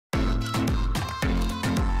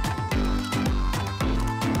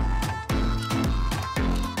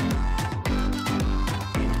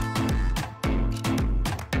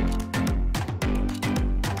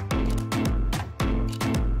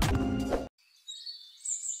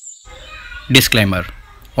Disclaimer: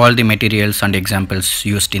 all the materials and examples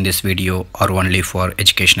used in this video are only for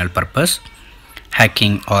educational purpose.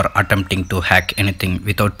 Hacking or attempting to hack anything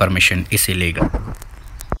without permission is illegal.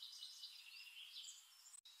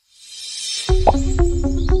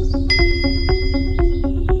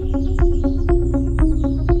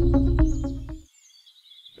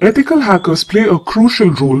 Ethical hackers play a crucial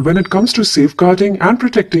role when it comes to safeguarding and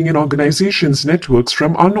protecting an organization's networks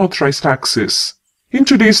from unauthorized access. In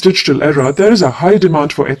today's digital era, there is a high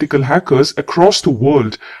demand for ethical hackers across the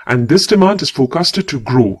world, and this demand is forecasted to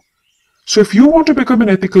grow. So if you want to become an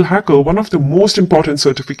ethical hacker, one of the most important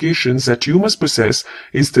certifications that you must possess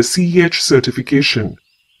is the CEH certification.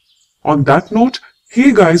 On that note,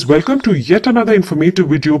 hey guys, welcome to yet another informative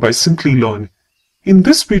video by Simply Learn. In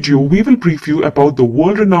this video, we will brief you about the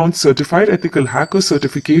world-renowned Certified Ethical Hacker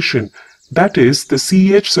Certification, that is, the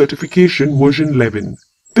CEH Certification version 11.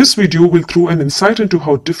 This video will throw an insight into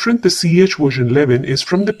how different the CEH version 11 is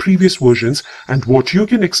from the previous versions and what you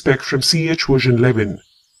can expect from CEH version 11.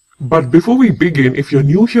 But before we begin, if you're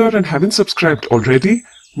new here and haven't subscribed already,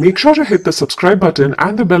 make sure to hit the subscribe button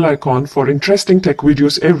and the bell icon for interesting tech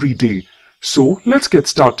videos every day. So let's get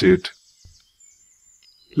started.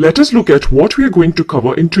 Let us look at what we are going to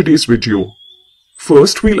cover in today's video.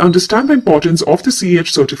 First, we'll understand the importance of the CEH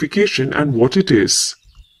certification and what it is.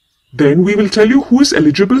 Then we will tell you who is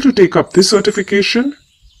eligible to take up this certification.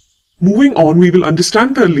 Moving on, we will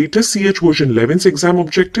understand the latest CEH version 11's exam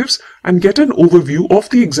objectives and get an overview of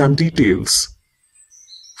the exam details.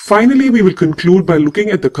 Finally, we will conclude by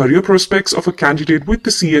looking at the career prospects of a candidate with the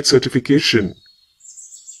CEH certification.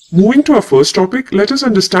 Moving to our first topic, let us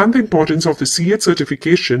understand the importance of the CEH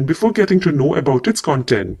certification before getting to know about its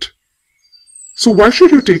content. So why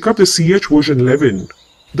should you take up the CEH version 11?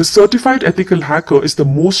 The Certified Ethical Hacker is the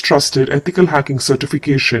most trusted ethical hacking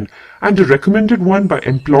certification and a recommended one by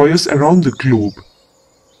employers around the globe.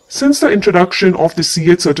 Since the introduction of the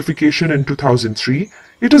CEH certification in 2003,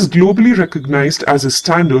 it is globally recognized as a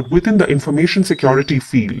standard within the information security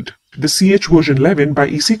field. The CEH version 11 by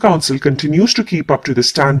EC Council continues to keep up to the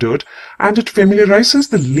standard, and it familiarizes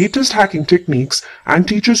the latest hacking techniques and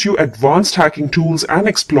teaches you advanced hacking tools and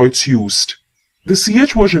exploits used. The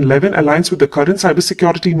CEH version 11 aligns with the current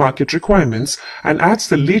cybersecurity market requirements and adds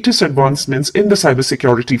the latest advancements in the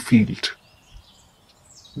cybersecurity field.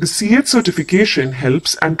 The CEH certification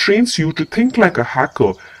helps and trains you to think like a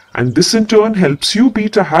hacker, and this in turn helps you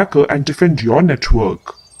beat a hacker and defend your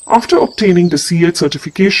network. After obtaining the CEH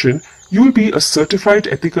certification, you will be a certified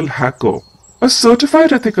ethical hacker. A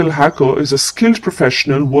certified ethical hacker is a skilled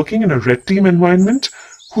professional working in a red team environment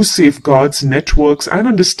who safeguards networks and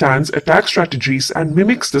understands attack strategies and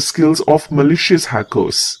mimics the skills of malicious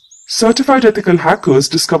hackers. Certified ethical hackers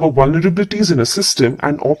discover vulnerabilities in a system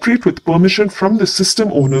and operate with permission from the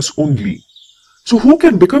system owners only. So who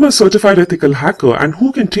can become a certified ethical hacker and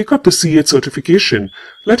who can take up the CEH certification?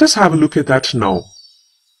 Let us have a look at that now.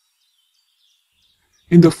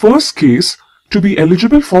 In the first case, to be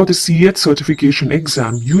eligible for the CEH certification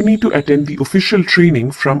exam, you need to attend the official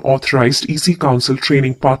training from authorized EC Council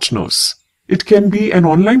training partners. It can be an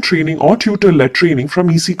online training or tutor-led training from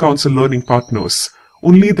EC Council learning partners.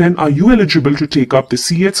 Only then are you eligible to take up the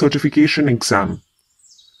CEH certification exam.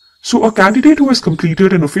 So a candidate who has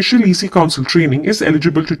completed an official EC Council training is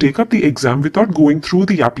eligible to take up the exam without going through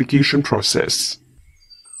the application process.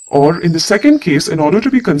 Or in the second case, in order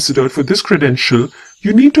to be considered for this credential,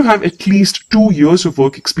 you need to have at least 2 years of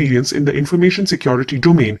work experience in the information security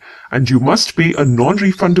domain, and you must pay a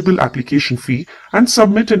non-refundable application fee and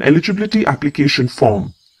submit an eligibility application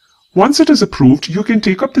form. Once it is approved, you can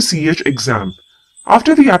take up the CEH exam.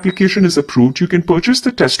 After the application is approved, you can purchase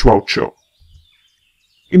the test voucher.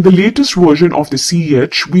 In the latest version of the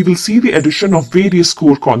CEH, we will see the addition of various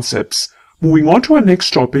core concepts. Moving on to our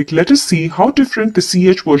next topic, let us see how different the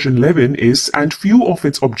CEH version 11 is and few of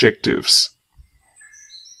its objectives.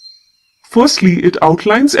 Firstly, it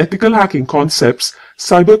outlines ethical hacking concepts,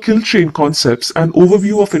 cyber kill chain concepts, an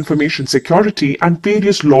overview of information security, and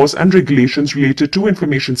various laws and regulations related to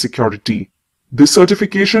information security. This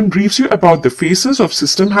certification briefs you about the phases of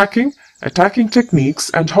system hacking, attacking techniques,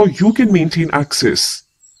 and how you can maintain access.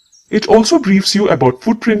 It also briefs you about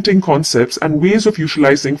footprinting concepts and ways of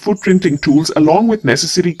utilizing footprinting tools along with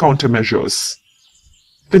necessary countermeasures.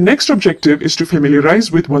 The next objective is to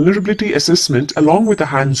familiarize with vulnerability assessment along with a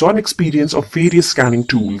hands-on experience of various scanning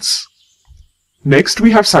tools. Next,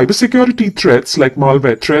 we have cybersecurity threats like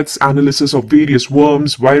malware threats, analysis of various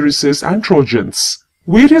worms, viruses, and trojans.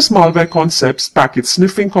 Various malware concepts, packet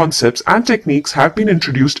sniffing concepts, and techniques have been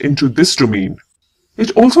introduced into this domain.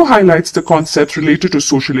 It also highlights the concepts related to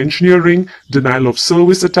social engineering, denial of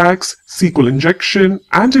service attacks, SQL injection,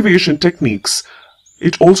 and evasion techniques.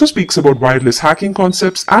 It also speaks about wireless hacking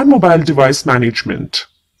concepts and mobile device management.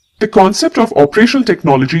 The concept of operational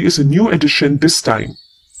technology is a new addition this time.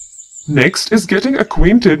 Next is getting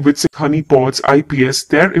acquainted with honeypots, IPS,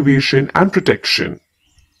 their evasion and protection.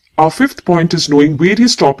 Our fifth point is knowing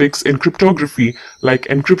various topics in cryptography like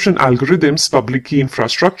encryption algorithms, public key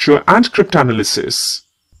infrastructure, and cryptanalysis.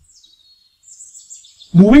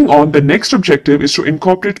 Moving on, the next objective is to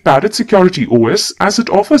incorporate Parrot Security OS as it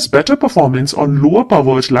offers better performance on lower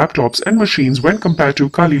powered laptops and machines when compared to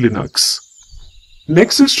Kali Linux.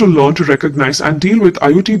 Next is to learn to recognize and deal with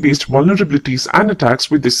IoT-based vulnerabilities and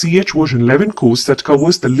attacks with the CEH V11 course that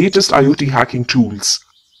covers the latest IoT hacking tools.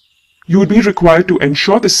 You will be required to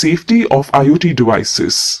ensure the safety of IoT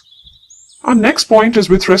devices. Our next point is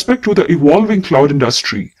with respect to the evolving cloud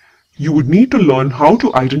industry. You would need to learn how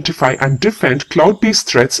to identify and defend cloud-based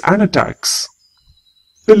threats and attacks.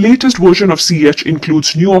 The latest version of CEH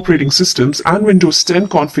includes new operating systems and Windows 10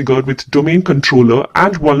 configured with domain controller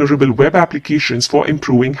and vulnerable web applications for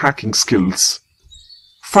improving hacking skills.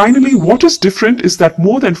 Finally, what is different is that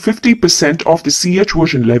more than 50% of the CEH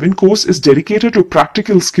V11 course is dedicated to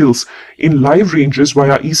practical skills in live ranges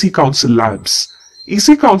via EC Council labs.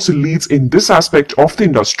 EC Council leads in this aspect of the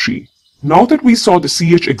industry. Now that we saw the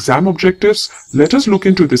CEH exam objectives, let us look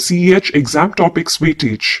into the CEH exam topics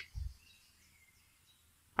weightage.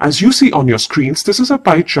 As you see on your screens, this is a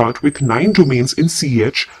pie chart with 9 domains in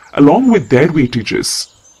CEH along with their weightages.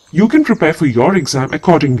 You can prepare for your exam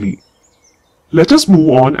accordingly. Let us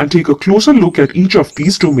move on and take a closer look at each of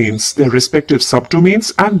these domains, their respective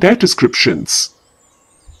subdomains and their descriptions.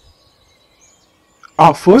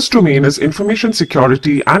 Our first domain is Information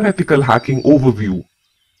Security and Ethical Hacking Overview.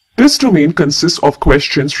 This domain consists of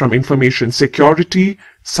questions from information security,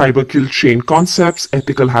 cyber kill chain concepts,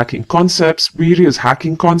 ethical hacking concepts, various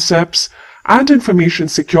hacking concepts, and information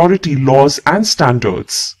security laws and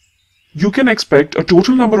standards. You can expect a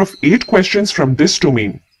total number of 8 questions from this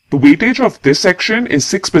domain. The weightage of this section is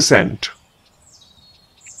 6%.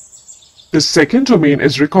 The second domain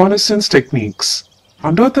is Reconnaissance Techniques.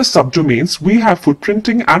 Under the subdomains, we have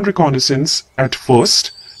footprinting and reconnaissance at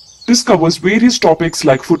first. This covers various topics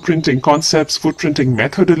like footprinting concepts, footprinting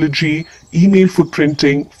methodology, email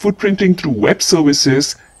footprinting, footprinting through web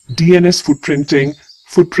services, DNS footprinting,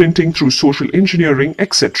 footprinting through social engineering,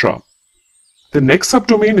 etc. The next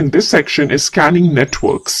subdomain in this section is Scanning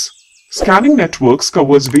Networks. Scanning Networks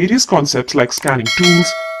covers various concepts like scanning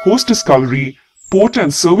tools, host discovery, port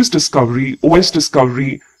and service discovery, OS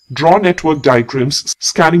discovery, draw network diagrams,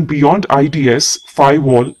 scanning beyond IDS,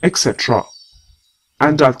 firewall, etc.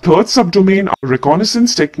 And our third subdomain,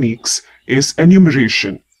 Reconnaissance Techniques, is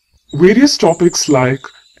Enumeration. Various topics like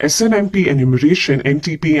SNMP enumeration,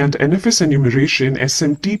 NTP and NFS enumeration,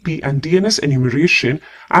 SMTP and DNS enumeration,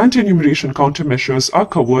 and enumeration countermeasures are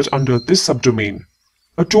covered under this subdomain.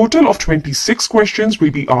 A total of 26 questions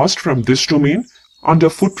will be asked from this domain. Under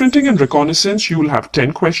footprinting and reconnaissance, you will have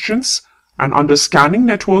 10 questions, and under scanning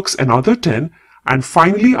networks, another 10, and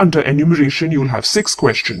finally under enumeration, you will have 6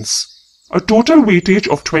 questions. A total weightage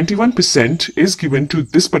of 21% is given to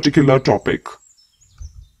this particular topic.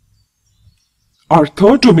 Our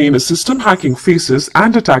third domain is System Hacking Phases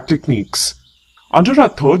and Attack Techniques. Under our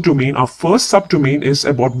third domain, our first subdomain is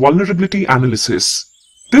about Vulnerability Analysis.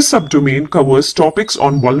 This subdomain covers topics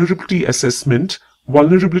on vulnerability assessment,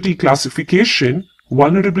 vulnerability classification,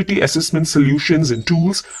 vulnerability assessment solutions and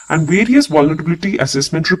tools, and various vulnerability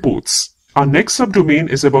assessment reports. Our next subdomain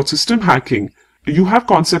is about system hacking. You have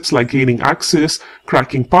concepts like gaining access,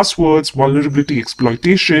 cracking passwords, vulnerability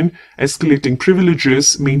exploitation, escalating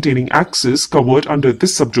privileges, maintaining access covered under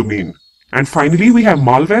this subdomain. And finally, we have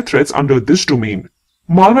malware threats under this domain.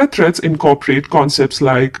 Malware threats incorporate concepts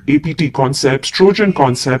like APT concepts, Trojan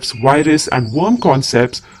concepts, virus and worm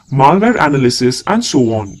concepts, malware analysis, and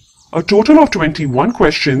so on. A total of 21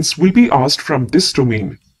 questions will be asked from this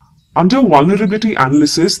domain. Under vulnerability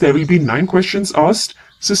analysis, there will be 9 questions asked,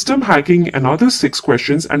 system hacking another 6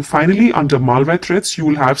 questions, and finally under malware threats you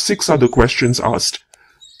will have 6 other questions asked.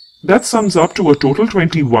 That sums up to a total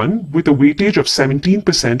 21 with a weightage of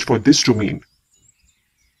 17% for this domain.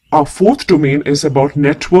 Our fourth domain is about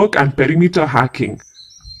network and perimeter hacking.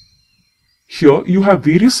 Here you have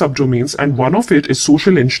various subdomains and one of it is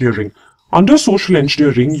social engineering. Under social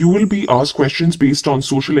engineering, you will be asked questions based on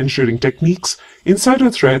social engineering techniques,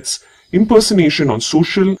 insider threats, impersonation on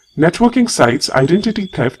social, networking sites, identity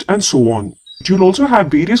theft, and so on. You'll also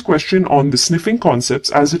have various questions on the sniffing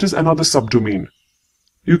concepts as it is another subdomain.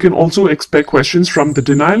 You can also expect questions from the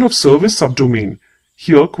denial of service subdomain.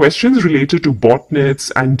 Here, questions related to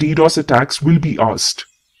botnets and DDoS attacks will be asked.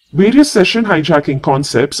 Various session hijacking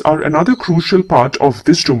concepts are another crucial part of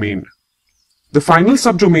this domain. The final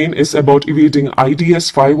subdomain is about evading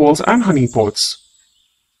IDS firewalls and honeypots.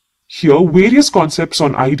 Here, various concepts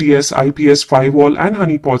on IDS, IPS, firewall and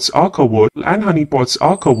honeypots are covered.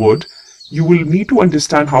 You will need to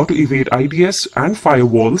understand how to evade IDS and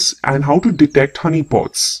firewalls and how to detect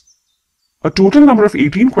honeypots. A total number of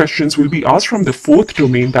 18 questions will be asked from the fourth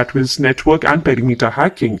domain, that is network and perimeter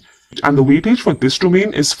hacking, and the weightage for this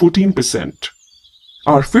domain is 14%.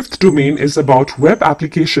 Our fifth domain is about web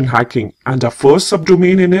application hacking, and our first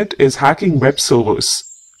subdomain in it is hacking web servers.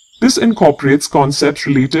 This incorporates concepts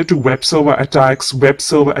related to web server attacks, web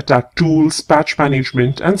server attack tools, patch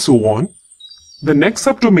management, and so on. The next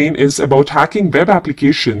subdomain is about hacking web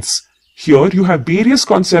applications. Here you have various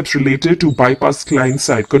concepts related to bypass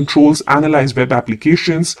client-side controls, analyze web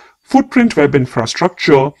applications, footprint web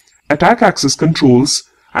infrastructure, attack access controls,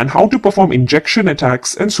 and how to perform injection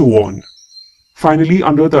attacks, and so on. Finally,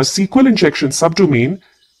 under the SQL injection subdomain,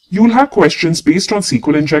 you will have questions based on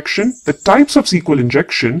SQL injection, the types of SQL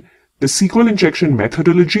injection, the SQL injection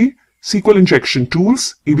methodology, SQL injection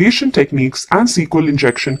tools, evasion techniques, and SQL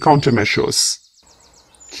injection countermeasures.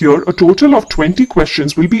 Here, a total of 20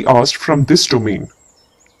 questions will be asked from this domain.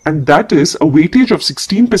 And that is, a weightage of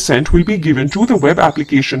 16% will be given to the web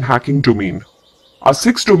application hacking domain. Our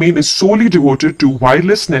sixth domain is solely devoted to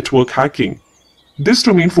wireless network hacking. This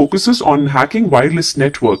domain focuses on hacking wireless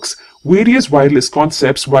networks, various wireless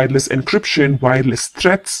concepts, wireless encryption, wireless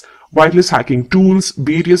threats, wireless hacking tools,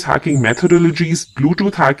 various hacking methodologies,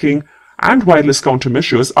 Bluetooth hacking, and wireless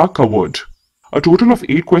countermeasures are covered. A total of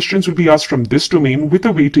 8 questions will be asked from this domain with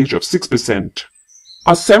a weightage of 6%.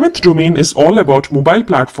 Our seventh domain is all about mobile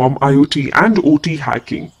platform IoT and OT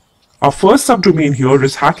hacking. Our first subdomain here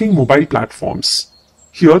is hacking mobile platforms.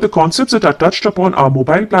 Here, the concepts that are touched upon are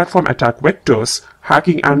mobile platform attack vectors,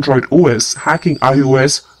 hacking Android OS, hacking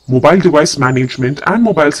iOS, mobile device management, and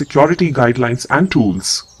mobile security guidelines and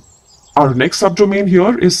tools. Our next subdomain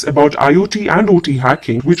here is about IoT and OT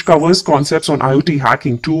hacking, which covers concepts on IoT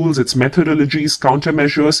hacking tools, its methodologies,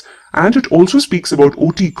 countermeasures, and it also speaks about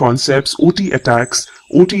OT concepts, OT attacks,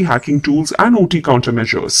 OT hacking tools, and OT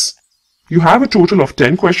countermeasures. You have a total of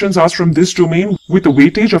 10 questions asked from this domain with a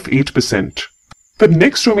weightage of 8%. The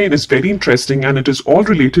next domain is very interesting and it is all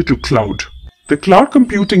related to cloud. The cloud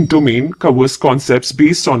computing domain covers concepts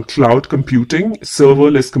based on cloud computing,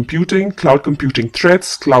 serverless computing, cloud computing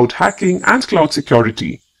threats, cloud hacking, and cloud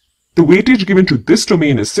security. The weightage given to this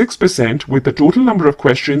domain is 6% with a total number of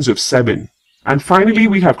questions of 7. And finally,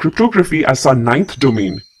 we have cryptography as our ninth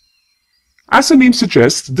domain. As the name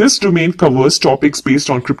suggests, this domain covers topics based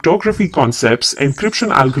on cryptography concepts,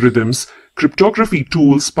 encryption algorithms, cryptography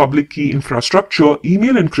tools, public key infrastructure,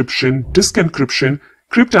 email encryption, disk encryption,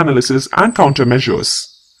 cryptanalysis, and countermeasures.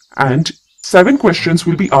 And 7 questions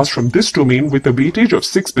will be asked from this domain with a weightage of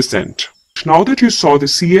 6%. Now that you saw the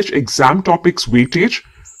CEH exam topics weightage,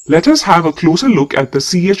 let us have a closer look at the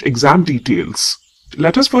CEH exam details.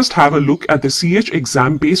 Let us first have a look at the CEH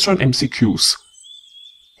exam based on MCQs.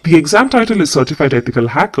 The exam title is Certified Ethical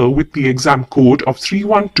Hacker with the exam code of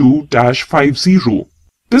 312-50.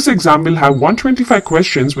 This exam will have 125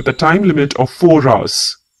 questions with a time limit of 4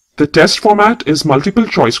 hours. The test format is multiple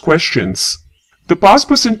choice questions. The pass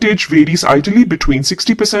percentage varies ideally between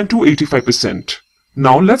 60% to 85%.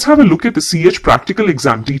 Now let's have a look at the CEH practical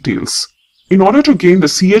exam details. In order to gain the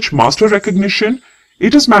CEH master recognition,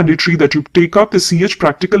 it is mandatory that you take up the CEH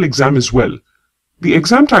practical exam as well. The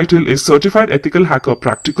exam title is Certified Ethical Hacker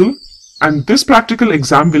Practical, and this practical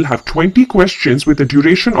exam will have 20 questions with a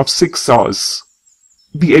duration of 6 hours.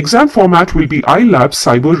 The exam format will be iLab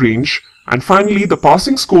Cyber Range, and finally the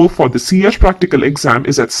passing score for the CEH practical exam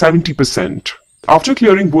is at 70%. After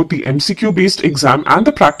clearing both the MCQ based exam and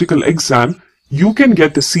the practical exam, you can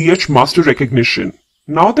get the CEH master recognition.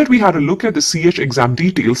 Now that we had a look at the CEH exam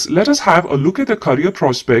details, let us have a look at the career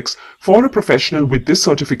prospects for a professional with this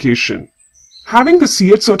certification. Having the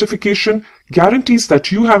CEH certification guarantees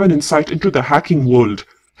that you have an insight into the hacking world.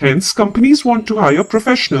 Hence, companies want to hire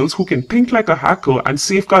professionals who can think like a hacker and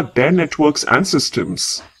safeguard their networks and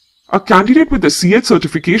systems. A candidate with the CEH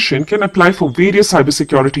certification can apply for various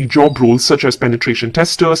cybersecurity job roles such as penetration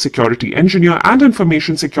tester, security engineer, and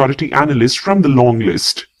information security analyst from the long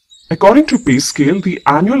list. According to pay scale, the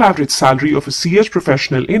annual average salary of a CEH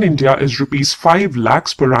professional in India is ₹5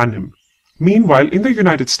 lakhs per annum. Meanwhile, in the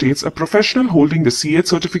United States, a professional holding the CEH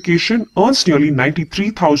certification earns nearly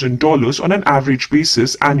 $93,000 on an average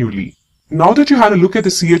basis annually. Now that you had a look at the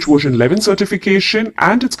CEH version 11 certification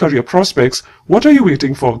and its career prospects, what are you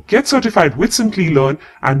waiting for? Get certified with Simplilearn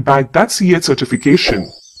and bag that CEH certification.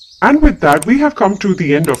 And with that, we have come to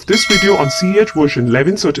the end of this video on CEH version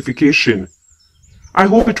 11 certification. I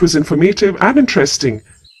hope it was informative and interesting.